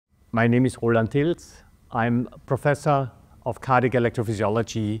My name is Roland Tilz. I'm professor of cardiac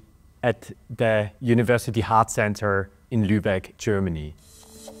electrophysiology at the University Heart Centre in Lübeck, Germany.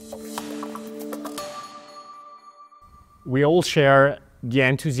 We all share the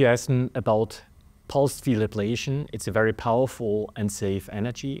enthusiasm about pulsed field ablation. It's a very powerful and safe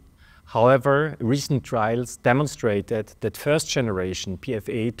energy. However, recent trials demonstrated that first-generation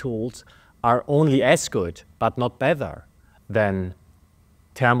PFA tools are only as good, but not better, than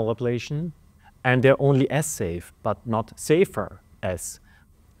thermal ablation, and they're only as safe, but not safer as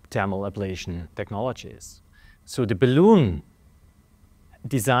thermal ablation technologies. So the balloon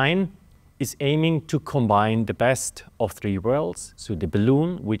design is aiming to combine the best of three worlds. So the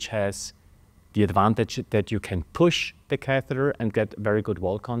balloon, which has the advantage that you can push the catheter and get very good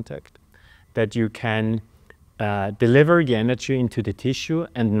wall contact, that you can deliver the energy into the tissue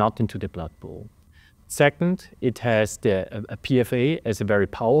and not into the blood pool. Second, it has a PFA as a very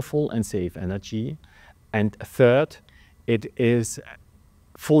powerful and safe energy. And third, it is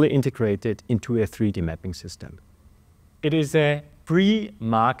fully integrated into a 3D mapping system. It is a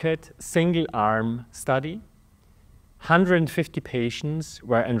pre-market single-arm study. 150 patients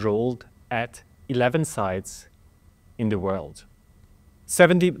were enrolled at 11 sites in the world.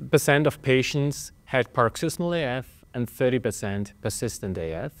 70% of patients had paroxysmal AF and 30% persistent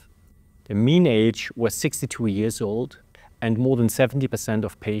AF. The mean age was 62 years old, and more than 70%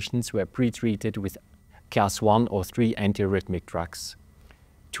 of patients were pre-treated with class 1 or 3 antiarrhythmic drugs.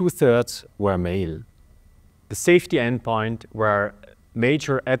 2/3 were male. The safety endpoint were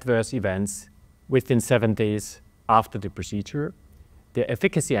major adverse events within 7 days after the procedure. The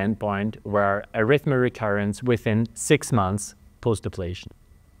efficacy endpoint were arrhythmia recurrence within 6 months post-ablation.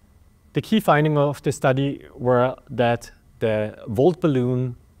 The key finding of the study were that the Volt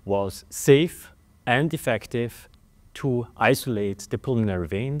balloon was safe and effective to isolate the pulmonary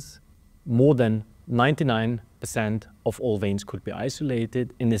veins. More than 99% of all veins could be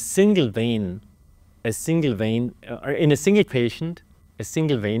isolated. In a single vein, in a single patient, a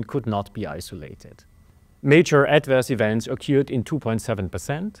single vein could not be isolated. Major adverse events occurred in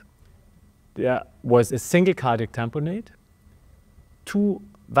 2.7%. There was a single cardiac tamponade, 2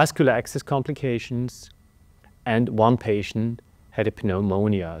 vascular access complications, and 1 patient had a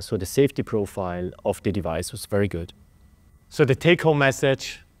pneumonia. So the safety profile of the device was very good. So the take-home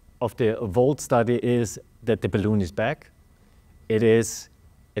message of the Volt study is that the balloon is back. It is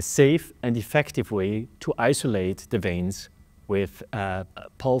a safe and effective way to isolate the veins with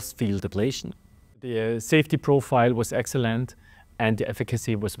pulse field ablation. The safety profile was excellent and the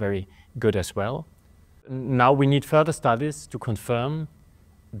efficacy was very good as well. Now we need further studies to confirm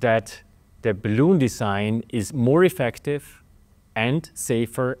that the balloon design is more effective and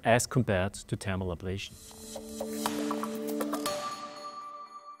safer as compared to thermal ablation.